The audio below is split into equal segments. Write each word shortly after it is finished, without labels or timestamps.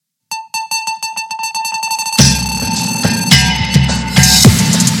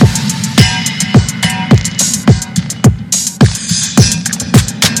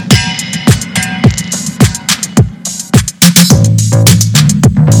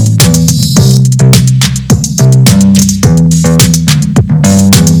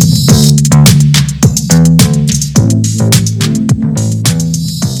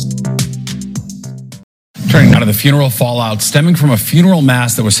funeral fallout stemming from a funeral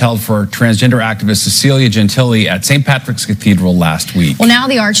mass that was held for transgender activist Cecilia Gentili at St. Patrick's Cathedral last week. Well, now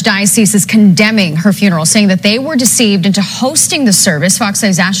the Archdiocese is condemning her funeral, saying that they were deceived into hosting the service. Fox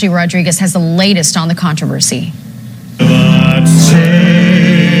 5's Ashley Rodriguez has the latest on the controversy.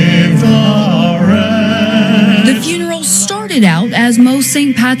 The funeral started out as most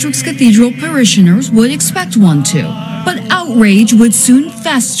St. Patrick's Cathedral parishioners would expect one to. But outrage would soon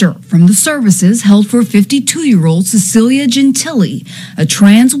fester from the services held for 52-year-old Cecilia Gentili, a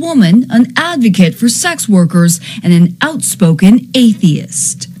trans woman, an advocate for sex workers, and an outspoken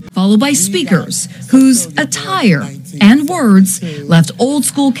atheist. Followed by speakers whose attire and words left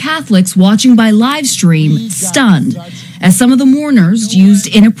old-school Catholics watching by live stream stunned, as some of the mourners used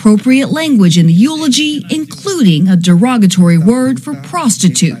inappropriate language in the eulogy, including a derogatory word for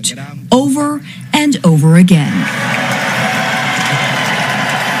prostitute, over and over again.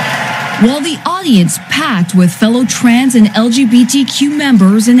 While the audience, packed with fellow trans and LGBTQ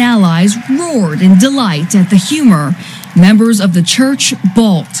members and allies, roared in delight at the humor, members of the church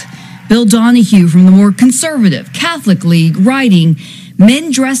balked. Bill Donahue from the more conservative Catholic League writing, "Men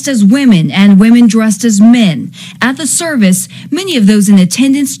dressed as women and women dressed as men. At the service, many of those in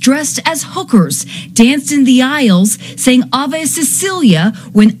attendance dressed as hookers, danced in the aisles, sang Ave Cecilia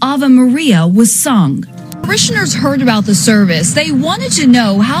when Ave Maria was sung." Parishioners heard about the service. They wanted to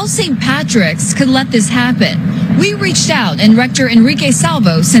know how St. Patrick's could let this happen. We reached out, and Rector Enrique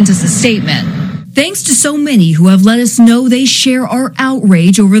Salvo sent us a statement. Thanks to so many who have let us know they share our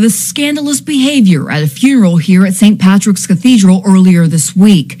outrage over the scandalous behavior at a funeral here at St. Patrick's Cathedral earlier this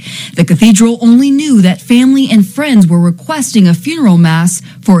week. The cathedral only knew that family and friends were requesting a funeral mass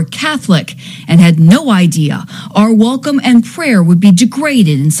for a Catholic and had no idea our welcome and prayer would be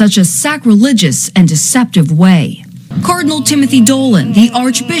degraded in such a sacrilegious and deceptive way. Cardinal Timothy Dolan, the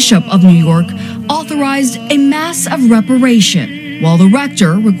Archbishop of New York, authorized a mass of reparation, while the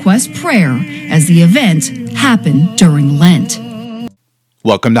rector requests prayer as the event happened during Lent.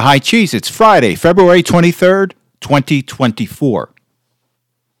 Welcome to High Cheese. It's Friday, February 23rd, 2024.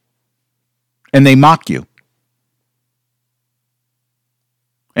 And they mock you.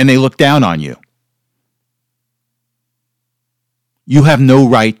 And they look down on you. You have no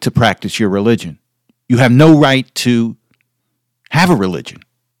right to practice your religion. You have no right to have a religion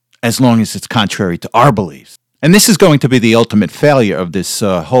as long as it's contrary to our beliefs. And this is going to be the ultimate failure of this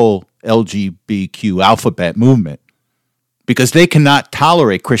whole LGBTQ alphabet movement, because they cannot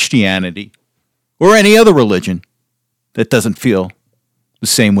tolerate Christianity or any other religion that doesn't feel the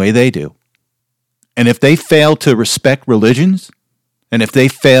same way they do. And if they fail to respect religions, and if they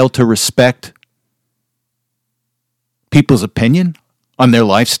fail to respect people's opinion on their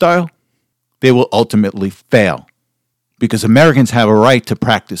lifestyle, they will ultimately fail, because Americans have a right to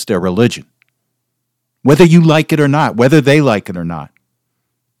practice their religion. Whether you like it or not, whether they like it or not,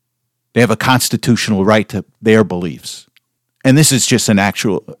 they have a constitutional right to their beliefs. And this is just a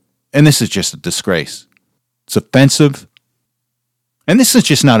disgrace. It's offensive. And this is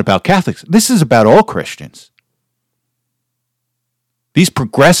just not about Catholics. This is about all Christians. These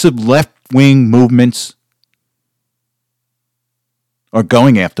progressive left-wing movements are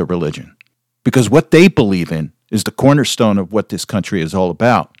going after religion because what they believe in is the cornerstone of what this country is all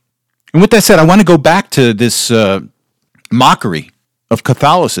about. And with that said, I want to go back to this mockery of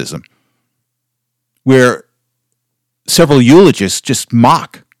Catholicism, where several eulogists just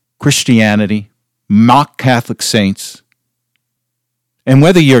mock Christianity, mock Catholic saints. And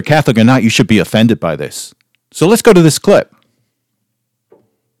whether you're a Catholic or not, you should be offended by this. So let's go to this clip.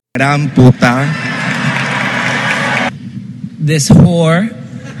 Gran puta. This whore.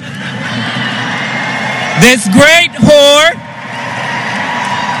 This great whore.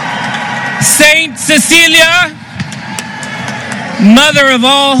 Saint Cecilia, mother of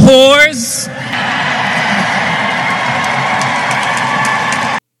all whores.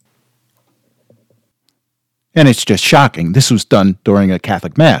 And it's just shocking. This was done during a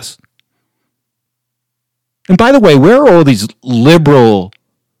Catholic Mass. And by the way, where are all these liberal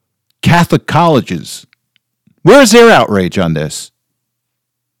Catholic colleges? Where is their outrage on this?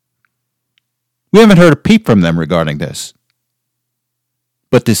 We haven't heard a peep from them regarding this.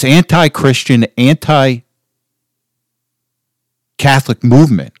 But this anti-Christian, anti-Catholic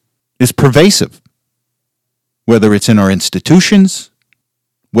movement is pervasive, whether it's in our institutions,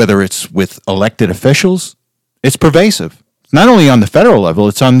 whether it's with elected officials. It's pervasive. Not only on the federal level,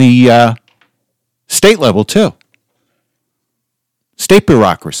 it's on the state level too. State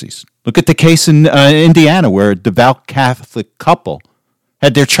bureaucracies. Look at the case in Indiana where a devout Catholic couple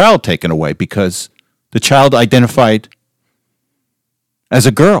had their child taken away because the child identified as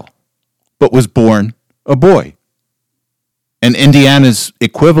a girl, but was born a boy. and Indiana's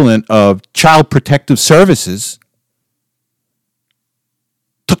equivalent of Child Protective Services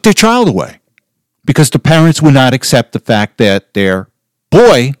took their child away because the parents would not accept the fact that their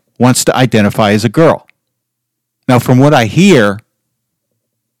boy wants to identify as a girl. Now, from what I hear,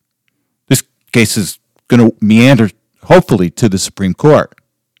 this case is going to meander, hopefully, to the Supreme Court.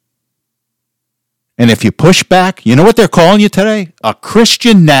 And if you push back, you know what they're calling you today? A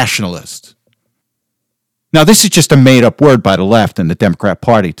Christian nationalist. Now, this is just a made-up word by the left and the Democrat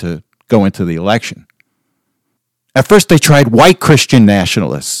Party to go into the election. At first, they tried white Christian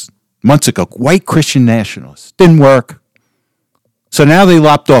nationalists. Months ago, white Christian nationalists. Didn't work. So now they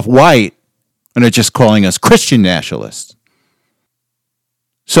lopped off white and are just calling us Christian nationalists.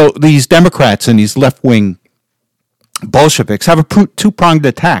 So these Democrats and these left-wing Bolsheviks have a two-pronged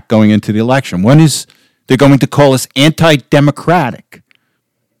attack going into the election. One is they're going to call us anti-democratic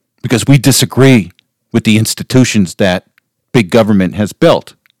because we disagree with the institutions that big government has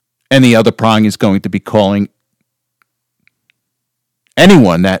built. And the other prong is going to be calling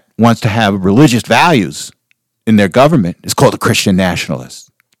anyone that wants to have religious values in their government is called a Christian nationalist.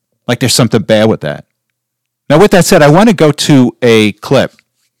 Like there's something bad with that. Now, with that said, I want to go to a clip.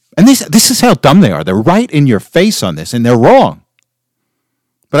 And this is how dumb they are. They're right in your face on this, and they're wrong.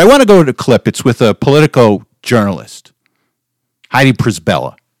 But I want to go to a clip. It's with a Politico journalist, Heidi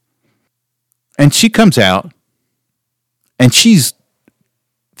Prisbilla. And she comes out, and she's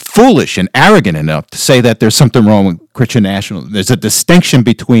foolish and arrogant enough to say that there's something wrong with Christian nationalism. There's a distinction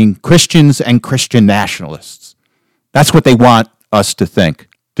between Christians and Christian nationalists. That's what they want us to think.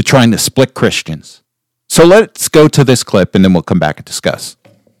 They're trying to split Christians. So let's go to this clip, and then we'll come back and discuss.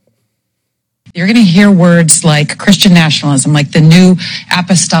 You're going to hear words like Christian nationalism, like the New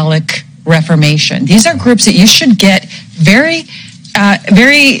Apostolic Reformation. These are groups that you should get very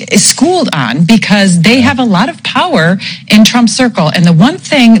schooled on because they have a lot of power in Trump's circle. And the one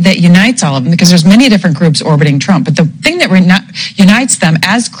thing that unites all of them, because there's many different groups orbiting Trump, but the thing that unites them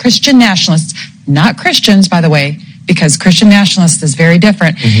as Christian nationalists, not Christians, by the way, because Christian nationalists is very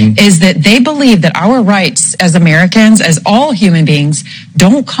different, is that they believe that our rights as Americans, as all human beings,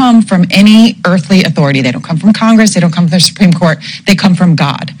 don't come from any earthly authority. They don't come from Congress. They don't come from the Supreme Court. They come from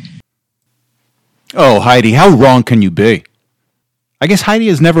God. Oh, Heidi, how wrong can you be? I guess Heidi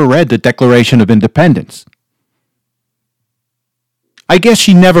has never read the Declaration of Independence. I guess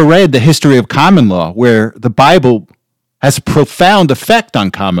she never read the history of common law, where the Bible has a profound effect on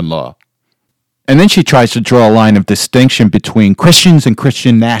common law. And then she tries to draw a line of distinction between Christians and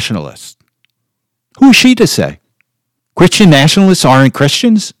Christian nationalists. Who is she to say? Christian nationalists aren't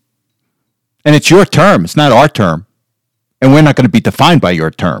Christians? And it's your term, it's not our term. And we're not going to be defined by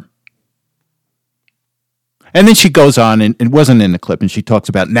your term. And then she goes on, and it wasn't in the clip, and she talks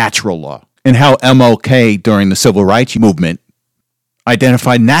about natural law and how MLK during the civil rights movement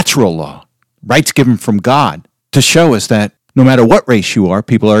identified natural law, rights given from God, to show us that no matter what race you are,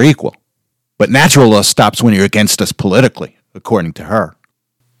 people are equal. But natural law stops when you're against us politically, according to her.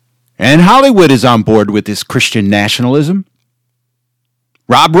 And Hollywood is on board with this Christian nationalism.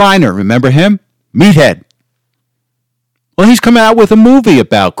 Rob Reiner, remember him? Meathead. Well, he's come out with a movie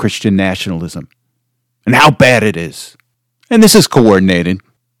about Christian nationalism and how bad it is. And this is coordinated.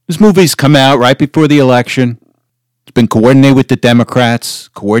 This movie's come out right before the election. It's been coordinated with the Democrats,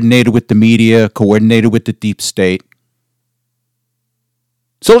 coordinated with the media, coordinated with the deep state.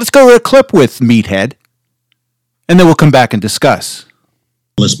 So let's go to a clip with Meathead, and then we'll come back and discuss.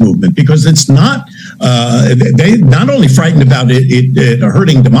 Movement, because it's not they not only frightened about it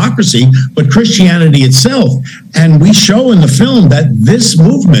hurting democracy, but Christianity itself. And we show in the film that this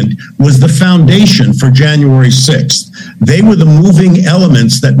movement was the foundation for January 6th. They were the moving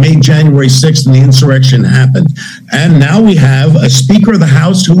elements that made January 6th and the insurrection happen. And now we have a Speaker of the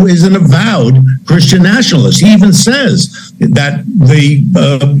House who is an avowed Christian nationalist. He even says that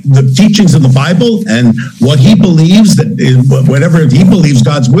the teachings of the Bible and what he believes, that whatever he believes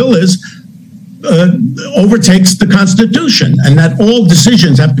God's will is, overtakes the Constitution, and that all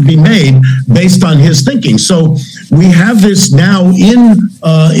decisions have to be made based on his thinking. So we have this now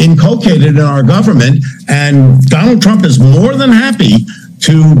inculcated in our government, and Donald Trump is more than happy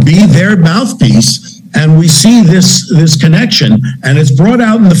to be their mouthpiece. And we see this connection, and it's brought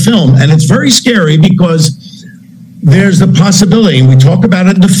out in the film, and it's very scary because there's the possibility, and we talk about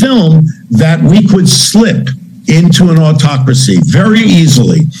it in the film, that we could slip into an autocracy very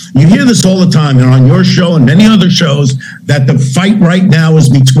easily. You hear this all the time, and on your show and many other shows, that the fight right now is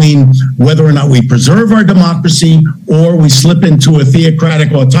between whether or not we preserve our democracy or we slip into a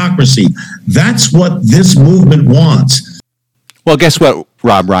theocratic autocracy. That's what this movement wants. Well, guess what,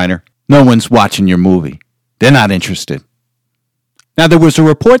 Rob Reiner? No one's watching your movie. They're not interested. Now, there was a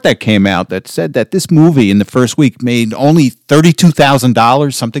report that came out that said that this movie in the first week made only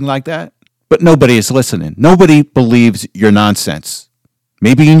 $32,000, something like that. But nobody is listening. Nobody believes your nonsense.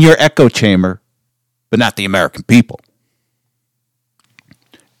 Maybe in your echo chamber, but not the American people.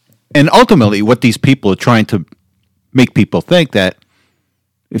 And ultimately, what these people are trying to make people think that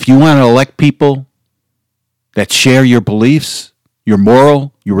if you want to elect people that share your beliefs, your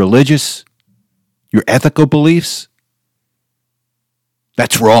moral, your religious, your ethical beliefs,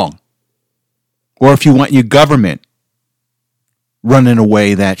 that's wrong. Or if you want your government run in a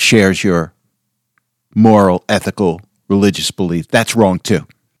way that shares your moral, ethical, religious beliefs, that's wrong too.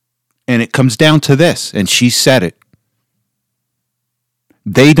 And it comes down to this, and she said it.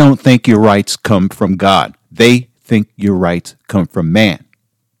 They don't think your rights come from God. They think your rights come from man.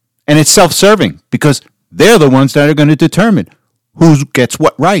 And it's self-serving because they're the ones that are going to determine who gets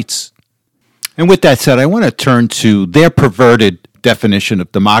what rights. And with that said, I want to turn to their perverted definition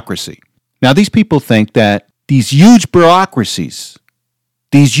of democracy. Now, these people think that these huge bureaucracies,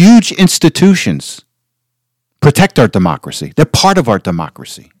 these huge institutions protect our democracy. They're part of our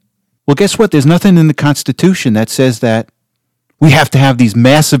democracy. Well, guess what? There's nothing in the Constitution that says that we have to have these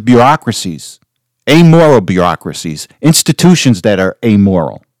massive bureaucracies, amoral bureaucracies, institutions that are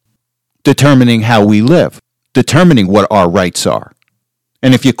amoral, determining how we live, determining what our rights are.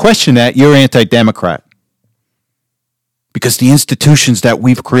 And if you question that, you're anti-democrat. Because the institutions that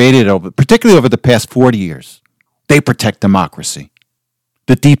we've created, particularly over the past 40 years, they protect democracy.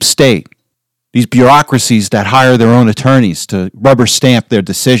 The deep state, these bureaucracies that hire their own attorneys to rubber stamp their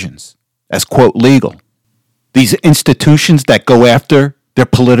decisions as, quote, legal. These institutions that go after their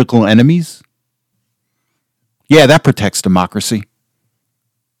political enemies, yeah, that protects democracy.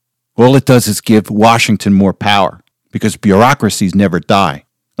 All it does is give Washington more power because bureaucracies never die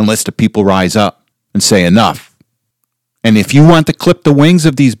unless the people rise up and say enough. And if you want to clip the wings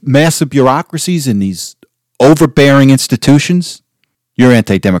of these massive bureaucracies and these overbearing institutions, you're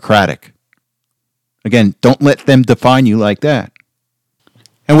anti-democratic. Again, don't let them define you like that.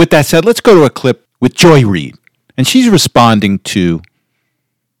 And with that said, let's go to a clip with Joy Reid. And she's responding to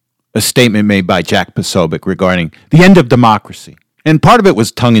a statement made by Jack Posobiec regarding the end of democracy. And part of it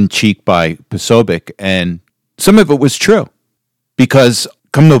was tongue-in-cheek by Posobiec, and some of it was true. Because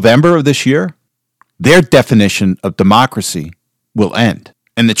come November of this year, their definition of democracy will end,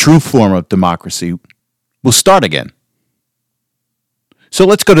 and the true form of democracy will start again. So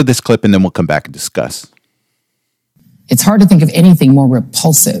let's go to this clip, and then we'll come back and discuss. It's hard to think of anything more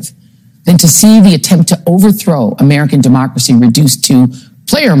repulsive than to see the attempt to overthrow American democracy reduced to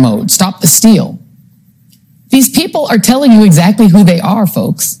player mode, stop the steal. These people are telling you exactly who they are,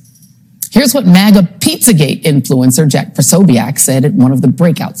 folks. Here's what MAGA Pizzagate influencer Jack Posobiec said at one of the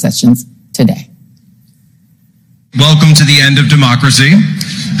breakout sessions today. Welcome to the end of democracy.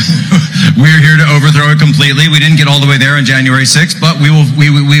 We're here to overthrow it completely. We didn't get all the way there on January 6th, but we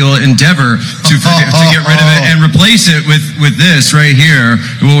will endeavor to get rid of it and replace it with this right here.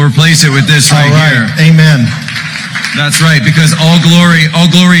 We'll replace it with this right here. Amen. That's right, because all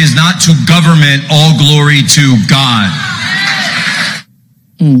glory is not to government, all glory to God.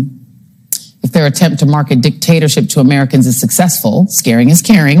 If their attempt to market dictatorship to Americans is successful, scaring is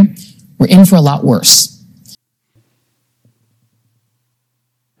caring, we're in for a lot worse.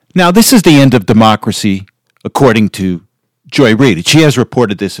 Now, this is the end of democracy, according to Joy Reid. She has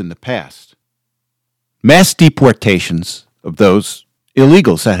reported this in the past. Mass deportations of those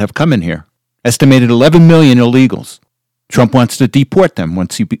illegals that have come in here. Estimated 11 million illegals. Trump wants to deport them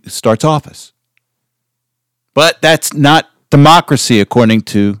once he starts office. But that's not democracy, according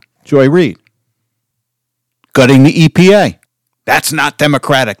to Joy Reid. Gutting the EPA. That's not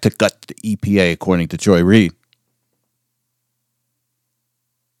democratic to gut the EPA, according to Joy Reid.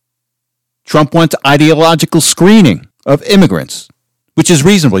 Trump wants ideological screening of immigrants, which is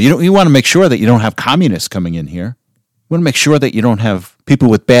reasonable. You want to make sure that you don't have communists coming in here. You want to make sure that you don't have people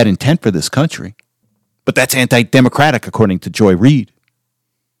with bad intent for this country. But that's anti-democratic, according to Joy Reid.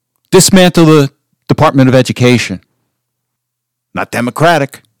 Dismantle the Department of Education. Not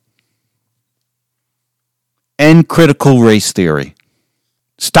democratic. End critical race theory.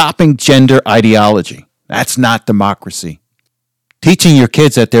 Stopping gender ideology. That's not democracy. Teaching your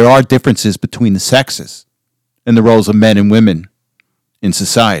kids that there are differences between the sexes and the roles of men and women in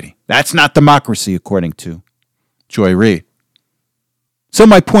society. That's not democracy, according to Joy Reid. So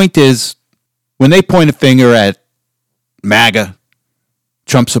my point is, when they point a finger at MAGA,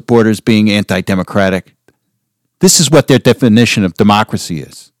 Trump supporters being anti-democratic, this is what their definition of democracy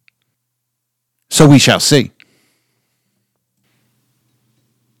is. So we shall see.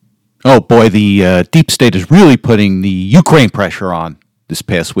 Oh boy, the deep state is really putting the Ukraine pressure on this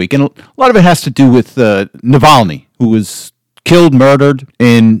past week. And a lot of it has to do with Navalny, who was killed, murdered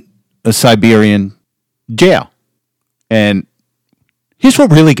in a Siberian jail. And here's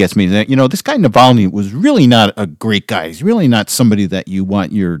what really gets me. That, this guy Navalny was really not a great guy. He's really not somebody that you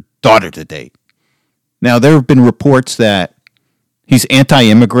want your daughter to date. Now, there have been reports that he's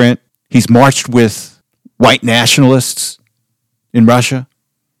anti-immigrant. He's marched with white nationalists in Russia.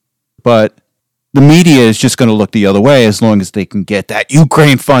 But the media is just going to look the other way as long as they can get that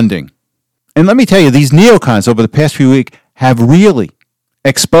Ukraine funding. And let me tell you, these neocons over the past few weeks have really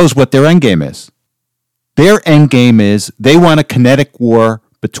exposed what their endgame is. Their endgame is they want a kinetic war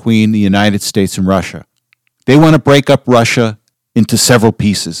between the United States and Russia. They want to break up Russia into several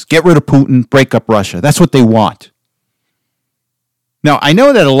pieces. Get rid of Putin, break up Russia. That's what they want. Now, I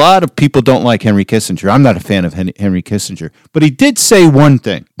know that a lot of people don't like Henry Kissinger. I'm not a fan of Henry Kissinger. But he did say one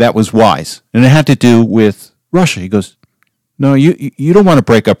thing that was wise, and it had to do with Russia. He goes, no, you don't want to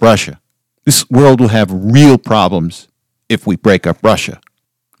break up Russia. This world will have real problems if we break up Russia.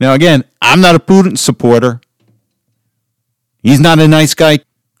 Now, again, I'm not a Putin supporter. He's not a nice guy.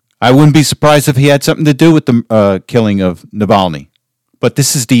 I wouldn't be surprised if he had something to do with the killing of Navalny. But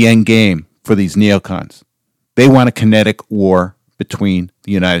this is the end game for these neocons. They want a kinetic war between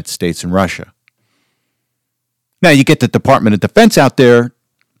the United States and Russia. Now, you get the Department of Defense out there.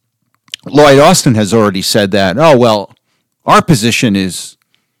 Lloyd Austin has already said that, our position is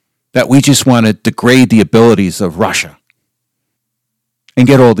that we just want to degrade the abilities of Russia and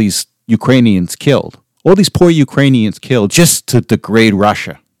get all these Ukrainians killed. All these poor Ukrainians killed just to degrade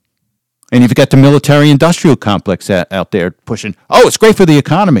Russia. And you've got the military-industrial complex out there pushing, it's great for the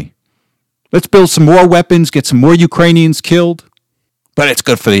economy. Let's build some more weapons, get some more Ukrainians killed. But it's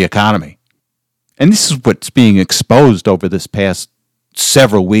good for the economy. And this is what's being exposed over this past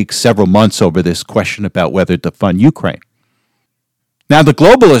several weeks, several months over this question about whether to fund Ukraine. Now, the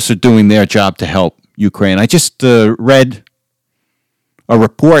globalists are doing their job to help Ukraine. I just read a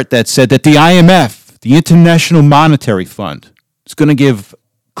report that said that the IMF, the International Monetary Fund, is going to give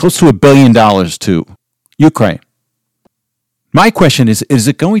close to $1 billion to Ukraine. My question is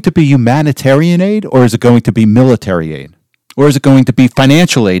it going to be humanitarian aid or is it going to be military aid? Or is it going to be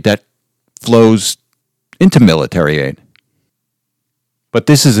financial aid that flows into military aid? But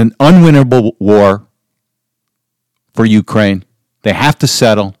this is an unwinnable war for Ukraine. They have to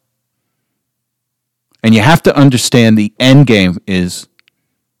settle. And you have to understand the end game is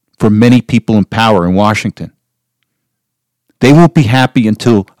for many people in power in Washington. They won't be happy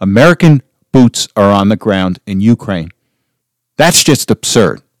until American boots are on the ground in Ukraine. That's just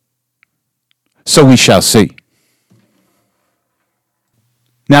absurd. So we shall see.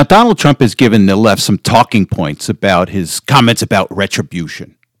 Now, Donald Trump has given the left some talking points about his comments about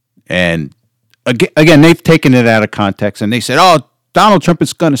retribution. And again, they've taken it out of context and they said, Donald Trump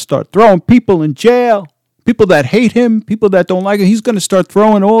is going to start throwing people in jail, people that hate him, people that don't like him. He's going to start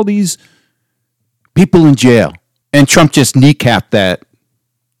throwing all these people in jail. And Trump just kneecapped that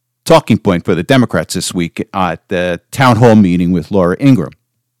talking point for the Democrats this week at the town hall meeting with Laura Ingraham.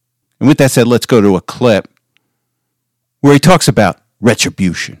 And with that said, let's go to a clip where he talks about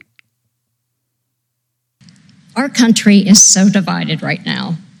retribution. Our country is so divided right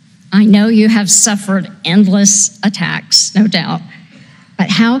now. I know you have suffered endless attacks, no doubt, but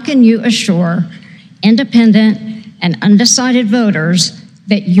how can you assure independent and undecided voters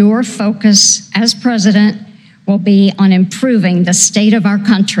that your focus as president will be on improving the state of our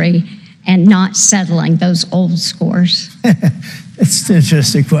country and not settling those old scores? It's an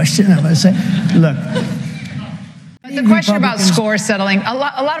interesting question, I must say. Look, the question about score settling, a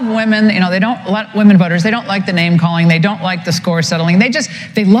lot of women, a lot of women voters, they don't like the name calling, they don't like the score settling,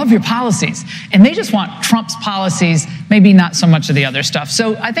 they love your policies, and they just want Trump's policies, maybe not so much of the other stuff.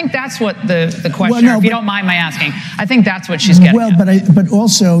 So I think that's what the question, if you don't mind my asking, I think that's what she's getting at. But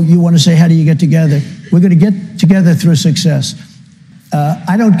also you want to say, how do you get together? We're going to get together through success.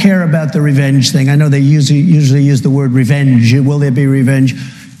 I don't care about the revenge thing. I know they usually use the word revenge. Will there be revenge?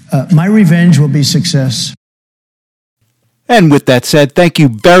 My revenge will be success. And with that said, thank you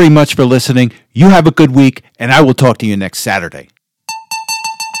very much for listening. You have a good week, and I will talk to you next Saturday.